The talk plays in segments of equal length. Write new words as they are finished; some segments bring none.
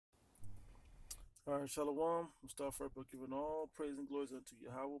All right, Shalom. We'll start first by giving all praise and glories unto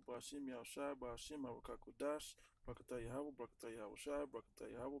Yahweh, Bashim Yahushai, Bashim Harukakodash, Brakatah Yahweh, Brakatah Yahushai,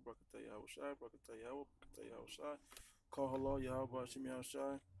 Brakatah Yahweh, Brakatah Yahushai, Brakatah Yahweh, Brakatah Yahushai, Call Halal Yahweh, Bashim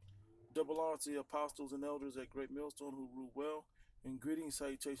Yahushai. Double honor to the apostles and elders at Great Millstone who rule well, and greetings,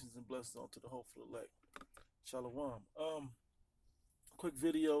 salutations, and blessings unto the hopeful elect. Shalom. Quick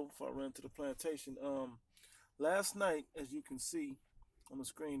video before I run to the plantation. Last night, as you can see on the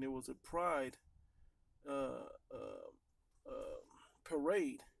screen, there was a pride uh, uh, uh,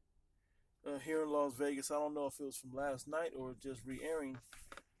 parade here in Las Vegas. I don't know if it was from last night or just re-airing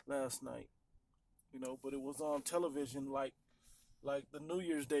last night, but it was on television like the New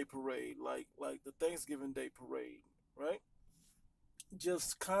Year's Day parade, like the Thanksgiving Day parade, right?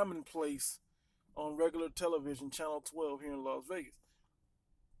 Just commonplace on regular television, Channel 12 here in Las Vegas.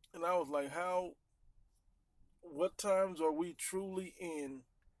 And I was like, what times are we truly in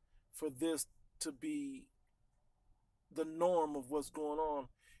for this to be the norm of what's going on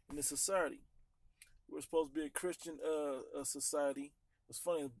in the society? We're supposed to be a Christian society. It's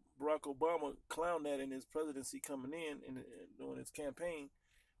funny, Barack Obama clowned that in his presidency coming in and during his campaign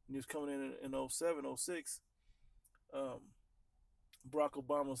when he was coming in 07, 06. Barack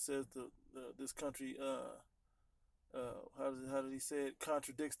Obama says this country, how did he say it,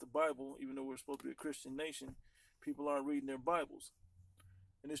 contradicts the Bible, even though we're supposed to be a Christian nation. People aren't reading their Bibles.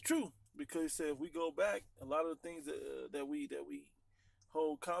 And it's true, because he said if we go back, a lot of the things that we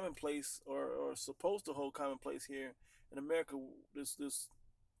hold commonplace or supposed to hold commonplace here in America, this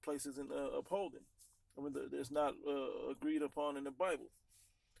place isn't upholding. I mean, it's not agreed upon in the Bible.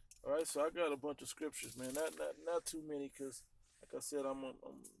 All right, so I got a bunch of scriptures, man. Not too many, because like I said, I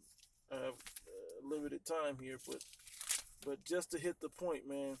have limited time here, but just to hit the point,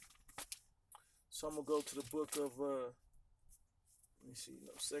 man. So I'm gonna go to the book of let me see,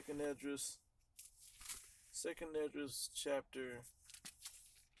 Second Esdras chapter.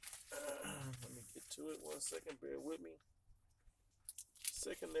 Let me get to it. 1 second. Bear with me.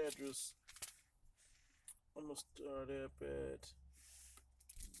 Second Esdras. I'm gonna start up at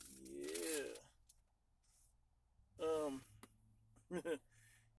yeah. Um.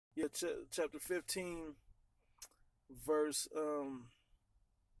 Yeah. Chapter 15, verse. I'm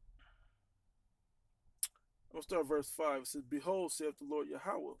gonna start verse 5. It says, "Behold, saith the Lord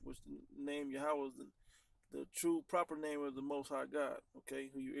Yahweh," which the name Yahweh is the true proper name of the Most High God. Okay,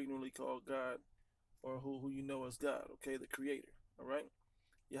 who you ignorantly call God, or who you know as God. Okay, the Creator. All right.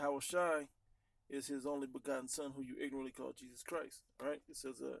 Yahweh Shai is His only begotten Son, who you ignorantly call Jesus Christ. All right. It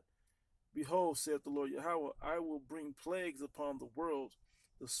says, "Behold, saith the Lord Yahweh, I will bring plagues upon the world,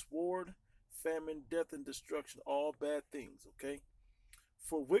 the sword, famine, death, and destruction, all bad things." Okay,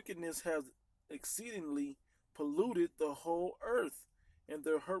 for wickedness has exceedingly polluted the whole earth, and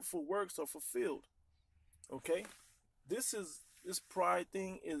their hurtful works are fulfilled. Okay, this pride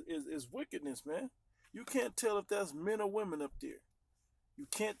thing is wickedness, man. You can't tell if that's men or women up there. You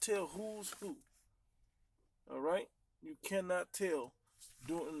can't tell who's who. All right, you cannot tell.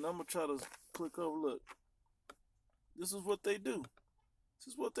 I'm gonna try to click over. Look, this is what they do. This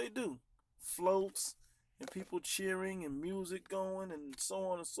is what they do. Floats and people cheering and music going and so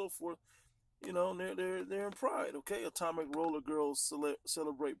on and so forth. They're in Pride. Okay, Atomic Roller Girls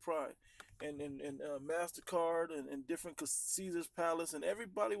celebrate Pride, and Mastercard and different Caesar's Palace, and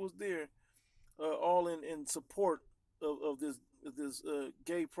everybody was there, all in support of this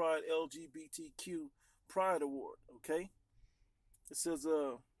Gay Pride LGBTQ Pride Award. Okay, it says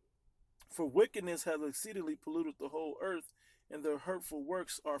for wickedness has exceedingly polluted the whole earth, and their hurtful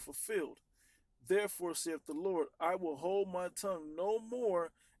works are fulfilled. Therefore, saith the Lord, I will hold my tongue no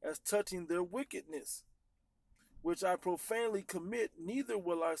more as touching their wickedness, which I profanely commit, neither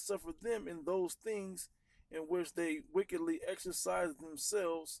will I suffer them in those things in which they wickedly exercise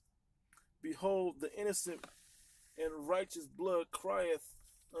themselves. Behold, the innocent and righteous blood crieth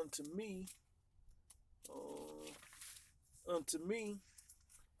unto me, uh, unto me,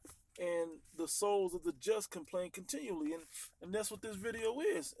 and the souls of the just complain continually. And that's what this video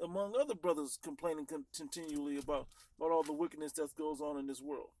is, among other brothers complaining continually about all the wickedness that goes on in this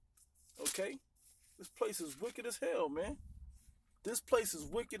world. Okay, this place is wicked as hell, man. This place is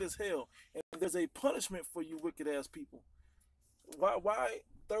wicked as hell, and there's a punishment for you wicked ass people. Why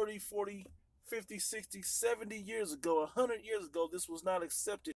 30, 40, 50, 60, 70 years ago, 100 years ago, this was not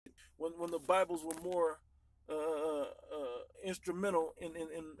accepted when the Bibles were more instrumental in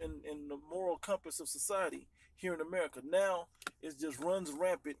the moral compass of society here in America. Now it just runs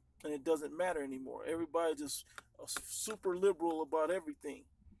rampant, and it doesn't matter anymore. Everybody just super liberal about everything.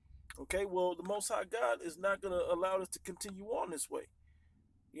 Okay, well, the Most High God is not going to allow this to continue on this way.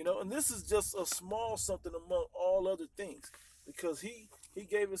 You know, and this is just a small something among all other things, because he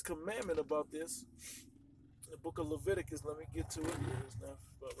gave his commandment about this. The book of Leviticus. Let me get to it. Here it is now,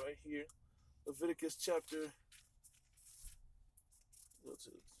 but right here, Leviticus chapter. Go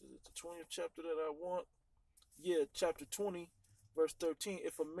to the 20th chapter that I want. Yeah, chapter 20, verse 13.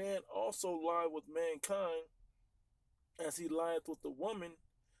 If a man also lie with mankind, as he lieth with the woman,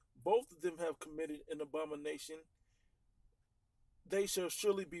 both of them have committed an abomination. They shall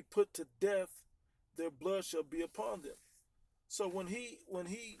surely be put to death. Their blood shall be upon them. So when he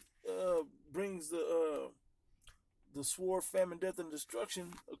brings the sword, famine, death, and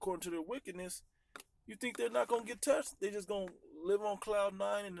destruction according to their wickedness, you think they're not gonna get touched? They're just gonna live on cloud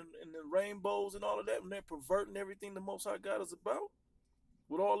nine and the rainbows and all of that, and they're perverting everything the Most High God is about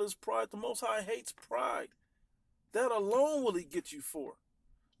with all his pride. The Most High hates pride. That alone will he get you for.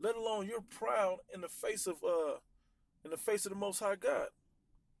 Let alone you're proud in the face of the Most High God.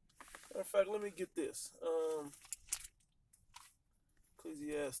 Matter of fact, let me get this.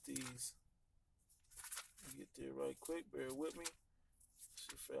 Ecclesiastes. Let me get there right quick. Bear with me.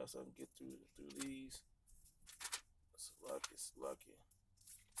 See how fast I can get through these. Lucky.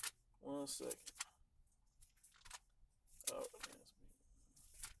 1 second. Oh,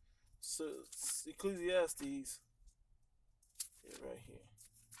 so Ecclesiastes. Yeah, right here.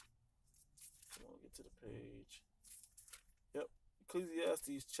 Come on, get to the page. Yep.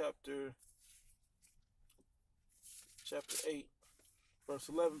 Ecclesiastes chapter 8, verse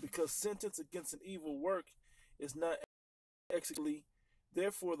 11. Because sentence against an evil work is not executable,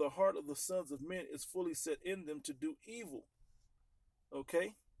 therefore the heart of the sons of men is fully set in them to do evil.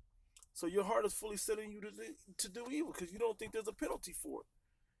 Okay? So your heart is fully set in you to do evil because you don't think there's a penalty for it.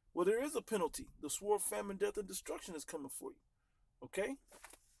 Well, there is a penalty. The sword, famine, death, and destruction is coming for you. Okay?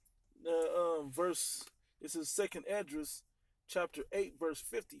 This is 2nd Esdras, chapter 8, verse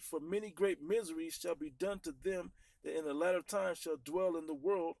 50. For many great miseries shall be done to them that in the latter time shall dwell in the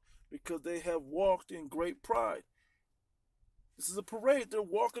world, because they have walked in great pride. This is a parade. They're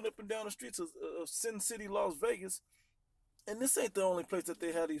walking up and down the streets of Sin City, Las Vegas. And this ain't the only place that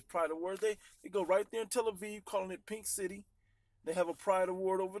they have these pride awards. They go right there in Tel Aviv, calling it Pink City. They have a pride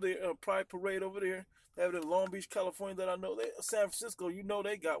award over there, a pride parade over there. They have it in Long Beach, California that I know. San Francisco, you know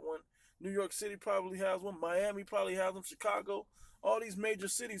they got one. New York City probably has one. Miami probably has them. Chicago. All these major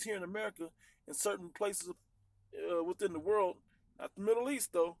cities here in America and certain places within the world, not the Middle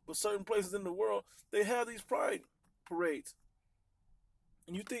East though, but certain places in the world, they have these pride parades.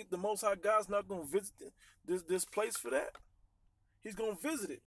 And you think the Most High God's not going to visit this place for that? He's going to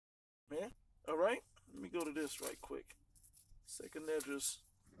visit it, man. All right? Let me go to this right quick. 2nd Esdras,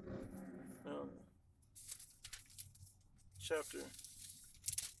 chapter,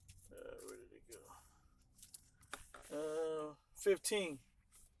 where did it go? 15.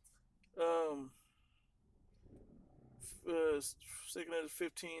 2nd Esdras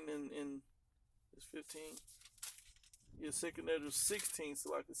 15 and it's 15. Yeah, 2nd Esdras 16,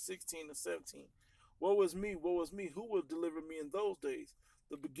 so like it's 16 and 17. Woe is me, who will deliver me in those days?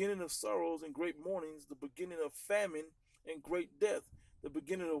 The beginning of sorrows and great mournings, the beginning of famine and great death, the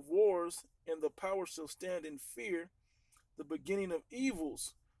beginning of wars, and the power shall stand in fear, the beginning of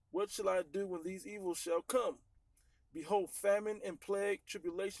evils. What shall I do when these evils shall come? Behold, famine and plague,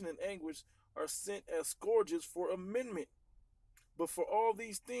 tribulation and anguish are sent as scourges for amendment. But for all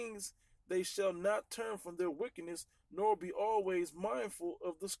these things they shall not turn from their wickedness, nor be always mindful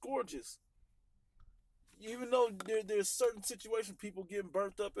of the scourges. Even though there's certain situations, people getting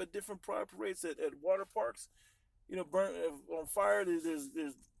burnt up at different pride parades at water parks, you know, burnt on fire. There's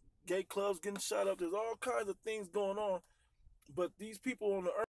gay clubs getting shot up. There's all kinds of things going on. But these people on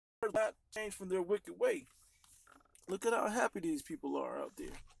the earth not change from their wicked way. Look at how happy these people are out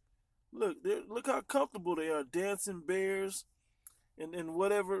there. Look how comfortable they are, dancing bears and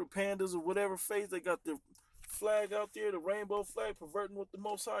whatever, pandas or whatever face. They got their flag out there, the rainbow flag, perverting what the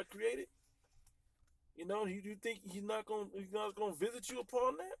Most High created. You know, you think he's not gonna visit you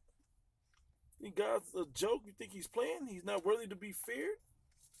upon that? You think God's a joke? You think he's playing? He's not worthy to be feared?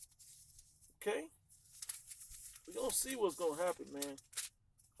 Okay? We're gonna see what's gonna happen, man.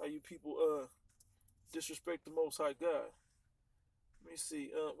 How you people disrespect the Most High God. Let me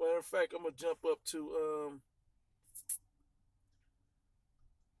see. Matter of fact, I'm gonna jump up to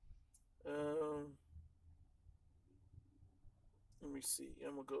let me see.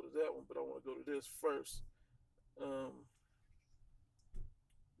 I'm gonna go to that one, but I want to go to this first.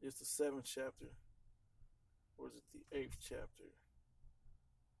 It's the 7th chapter, or is it the 8th chapter?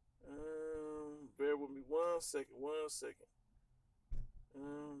 Bear with me 1 second.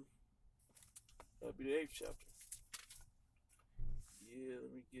 That'd be the 8th chapter. Yeah,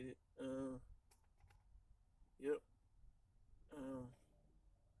 let me get it. Yep. Um,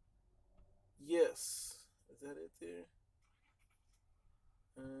 yes. Is that it there?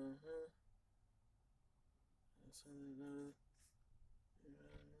 Uh-huh.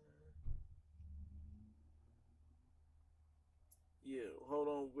 Yeah, hold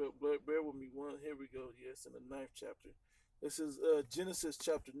on. Bear with me. One. Here we go. Yes, in the ninth chapter. This is Genesis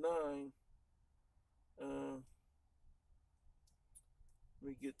chapter 9. Uh, Let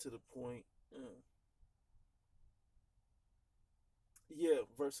me get to the point. Yeah,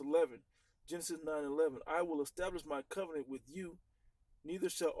 verse 11. Genesis 9:11. I will establish my covenant with you. Neither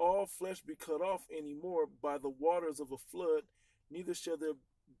shall all flesh be cut off any more by the waters of a flood, neither shall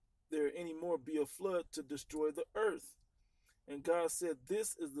there any more be a flood to destroy the earth. And God said,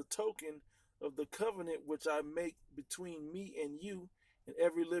 this is the token of the covenant which I make between me and you and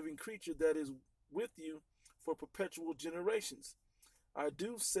every living creature that is with you for perpetual generations. I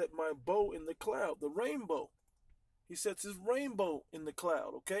do set my bow in the cloud, the rainbow. He sets his rainbow in the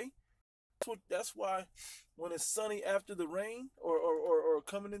cloud, okay? That's why when it's sunny after the rain or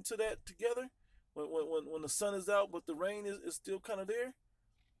coming into that together, when the sun is out but the rain is still kind of there,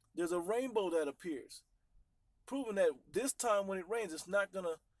 there's a rainbow that appears, proving that this time when it rains, it's not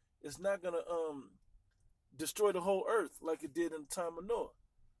gonna destroy the whole earth like it did in the time of Noah,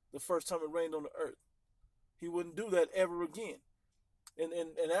 the first time it rained on the earth. He wouldn't do that ever again.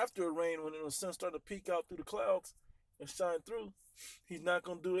 And after a rain, when the sun started to peek out through the clouds and shine through, he's not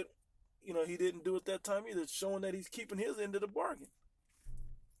gonna do it. He didn't do it that time either, showing that he's keeping his end of the bargain,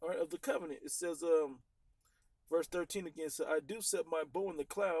 all right, of the covenant. It says, verse 13 again, so I do set my bow in the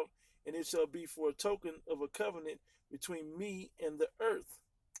cloud, and it shall be for a token of a covenant between me and the earth.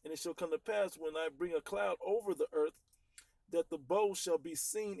 And it shall come to pass when I bring a cloud over the earth that the bow shall be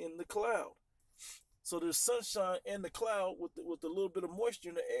seen in the cloud. So there's sunshine and the cloud with a little bit of moisture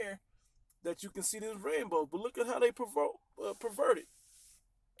in the air that you can see this rainbow. But look at how they pervert it.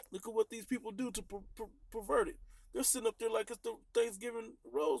 Look at what these people do to pervert it. They're sitting up there like it's the Thanksgiving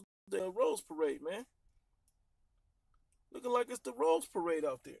rose parade, man. Looking like it's the rose parade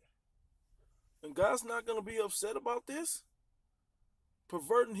out there. And God's not going to be upset about this.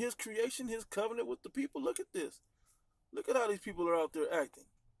 Perverting his creation, his covenant with the people. Look at this. Look at how these people are out there acting.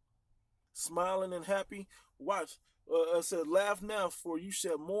 Smiling and happy. Watch. I said, laugh now, for you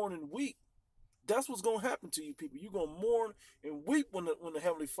shall mourn and weep. That's what's going to happen to you people. You're going to mourn and weep when the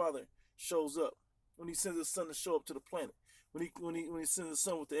Heavenly Father shows up. When he sends his son to show up to the planet. When he sends his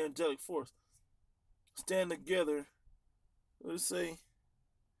son with the angelic force. Stand together. Let's say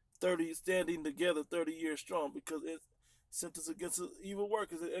 30, standing together 30 years strong, because it's sentence against evil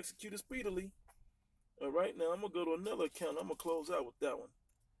workers that executed speedily. All right, now I'm going to go to another account. I'm going to close out with that one.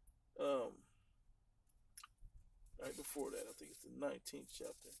 Right before that, I think it's the 19th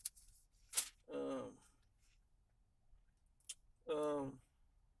chapter.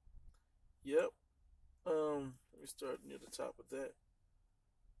 Yep. Let me start near the top of that.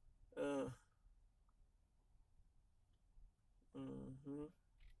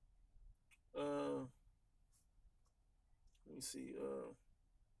 Let me see.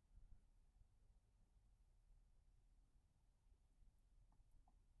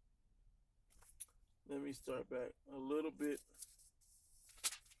 Let me start back a little bit.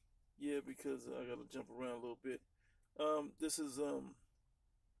 Yeah, because I got to jump around a little bit. This is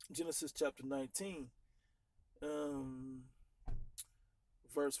Genesis chapter 19,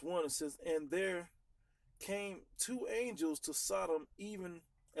 verse 1. It says, and there came two angels to Sodom even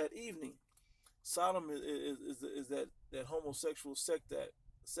at evening. Sodom is that homosexual sex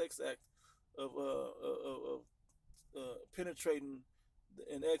act of penetrating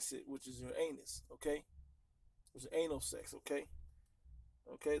an exit, which is your anus, okay? Which is anal sex, okay?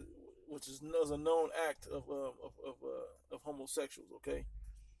 Okay, which is a known act of homosexuals, okay?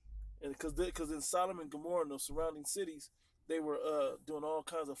 And because in Sodom and Gomorrah and the surrounding cities, they were doing all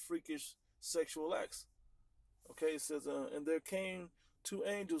kinds of freakish sexual acts. Okay, it says, and there came two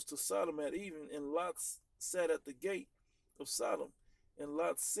angels to Sodom at evening, and Lot sat at the gate of Sodom. And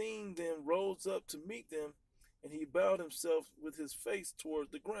Lot, seeing them, rose up to meet them, and he bowed himself with his face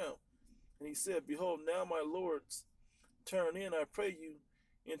toward the ground. And he said, behold, now my lords, turn in, I pray you,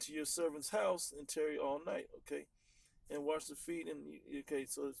 into your servant's house and tarry all night, okay? And wash the feet, and okay,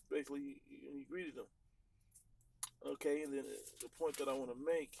 so it's basically, he greeted them. Okay, and then the point that I want to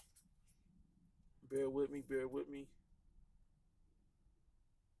make, bear with me.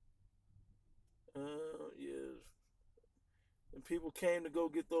 Yeah. And people came to go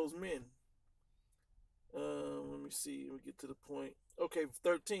get those men. Let me see. Let me get to the point. Okay,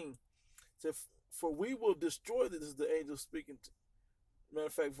 13. So, for we will destroy this is the angel speaking Matter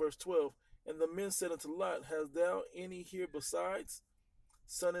of fact, verse 12. And the men said unto Lot, Hast thou any here besides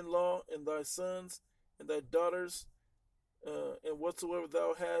son-in-law, and thy sons, and thy daughters, and whatsoever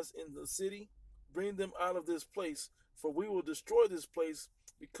thou hast in the city? Bring them out of this place, for we will destroy this place,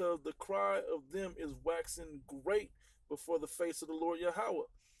 because the cry of them is waxing great before the face of the Lord Yahweh.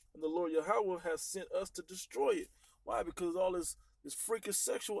 And the Lord Yahweh has sent us to destroy it. Why? Because all this freakish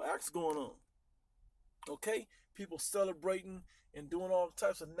sexual acts going on. Okay? People celebrating and doing all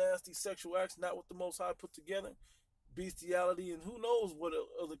types of nasty sexual acts, not what the Most High put together. Bestiality and who knows what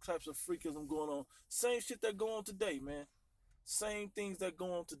other types of freakism going on. Same shit that go on today, man. Same things that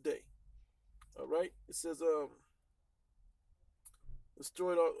go on today. All right? It says,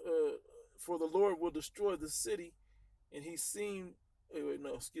 destroyed, for the Lord will destroy the city. And he seemed, let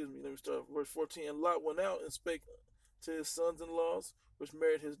me start verse 14. And Lot went out and spake to his sons-in-laws, which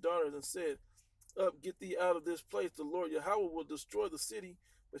married his daughters, and said, Up, get thee out of this place. The Lord Yahweh will destroy the city.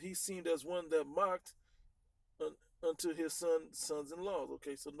 But he seemed as one that mocked unto his sons-in-laws.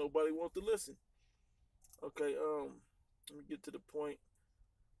 Okay, so nobody wants to listen. Okay, let me get to the point.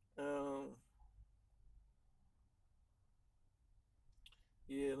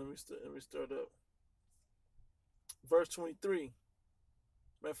 Yeah, let me start up. Verse 23.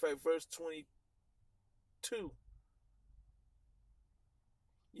 Matter of fact, verse 22.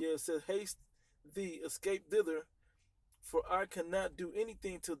 Yeah, it says, Haste thee, escape thither, for I cannot do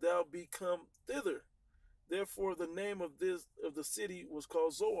anything till thou be come thither. Therefore, the name of the city was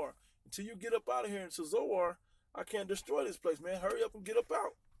called Zoar. Until you get up out of here into Zoar, I can't destroy this place, man. Hurry up and get up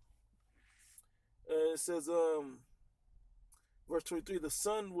out. It says, verse 23, the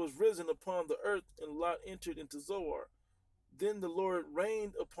sun was risen upon the earth, and Lot entered into Zoar. Then the Lord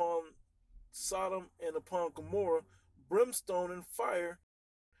rained upon Sodom and upon Gomorrah brimstone and fire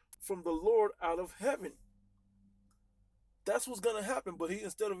from the Lord out of heaven. That's what's going to happen. But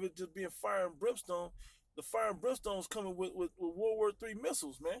instead of it just being fire and brimstone, the fire and brimstone is coming with World War III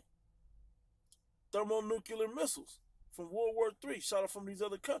missiles, man. Thermonuclear missiles from World War III shot up from these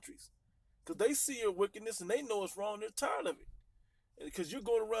other countries. Because they see your wickedness and they know it's wrong. They're tired of it. Because you're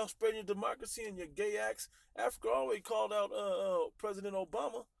going around spreading your democracy and your gay acts. Africa always called out President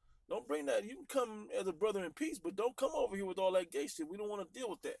Obama. Don't bring that. You can come as a brother in peace, but don't come over here with all that gay shit. We don't want to deal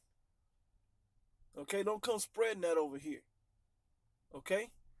with that. Okay? Don't come spreading that over here. Okay?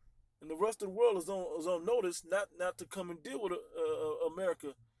 And the rest of the world is on notice not to come and deal with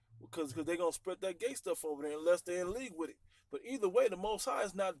America because they're going to spread that gay stuff over there unless they're in league with it. But either way, the Most High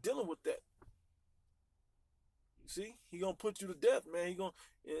is not dealing with that. You see? He going to put you to death, man. He going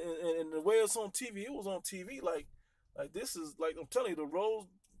and the way it's on TV, it was on TV like this is like, I'm telling you, the Rose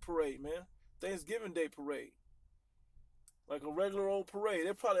Parade, man. Thanksgiving Day Parade. Like a regular old parade.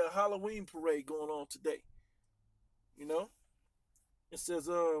 There's probably a Halloween parade going on today. You know? It says,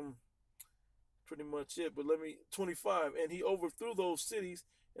 pretty much it, but 25, and he overthrew those cities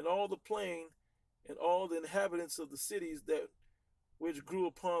and all the plain and all the inhabitants of the cities that which grew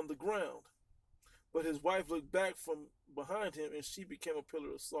upon the ground. But his wife looked back from behind him, and she became a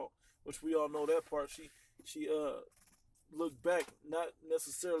pillar of salt, which we all know that part. She looked back, not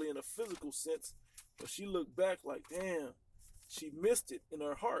necessarily in a physical sense, but she looked back like, damn, she missed it in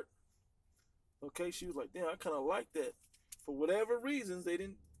her heart. Okay, she was like, damn, I kind of like that. For whatever reasons, it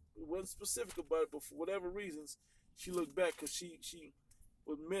wasn't specific about it, but for whatever reasons, she looked back because she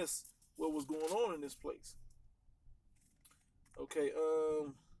would miss what was going on in this place. Okay,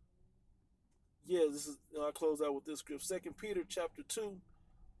 yeah, this is, I'll close out with this script. 2 Peter chapter 2,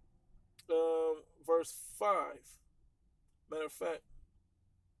 verse 5. Matter of fact,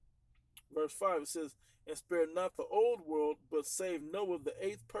 verse 5, it says, and spare not the old world, but save Noah, the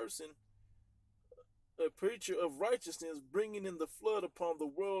eighth person, a preacher of righteousness, bringing in the flood upon the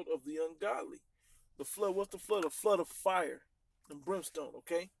world of the ungodly. The flood, what's the flood? A flood of fire and brimstone,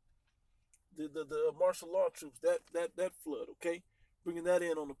 okay? The martial law troops, that flood, okay? Bringing that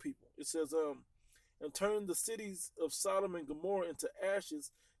in on the people. It says, and turn the cities of Sodom and Gomorrah into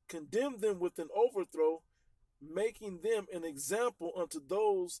ashes, condemn them with an overthrow, making them an example unto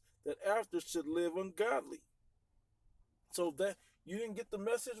those that after should live ungodly. So that you didn't get the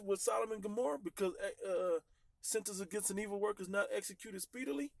message with Sodom and Gomorrah because sentence against an evil work is not executed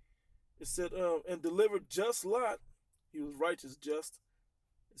speedily. It said, and delivered just Lot, he was righteous, just.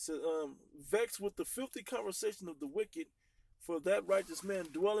 It said, vexed with the filthy conversation of the wicked, for that righteous man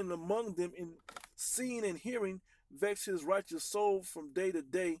dwelling among them in seeing and hearing, vexed his righteous soul from day to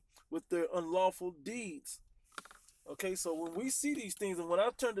day with their unlawful deeds. Okay, so when we see these things, and when I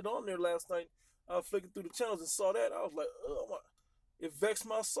turned it on there last night, I was flicking through the channels and saw that, I was like, oh my. It vexed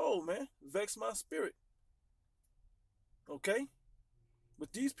my soul, man. Vexed my spirit. Okay?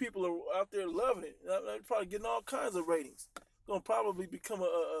 But these people are out there loving it. They're probably getting all kinds of ratings. It's gonna probably become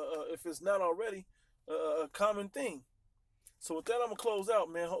if it's not already, a common thing. So with that, I'm gonna close out,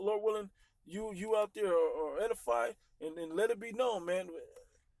 man. Lord willing, you out there are edified, and let it be known, man.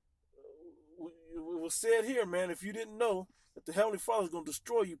 It was said here, man. If you didn't know that the Heavenly Father is gonna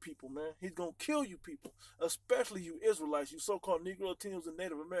destroy you people, man. He's gonna kill you people, especially you Israelites, you so-called Negro, Latinos, and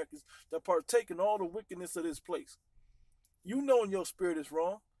Native Americans that partake in all the wickedness of this place. You know in your spirit it's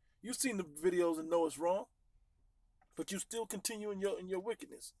wrong. You've seen the videos and know it's wrong, but you still continue in your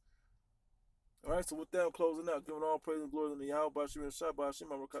wickedness. All right, so with that, I'm closing out, giving all praise and glory to the Yahweh, Bashir, and Shabbat, Hashem,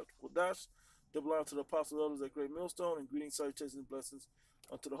 Kodash, double honor to the apostle elders at Great Millstone, and greetings, salutations, and blessings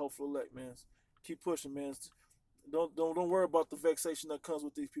unto the hopeful elect, man. Keep pushing, man. Don't worry about the vexation that comes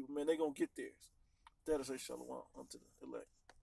with these people, man. They're gonna get theirs. That is a shalom unto the elect.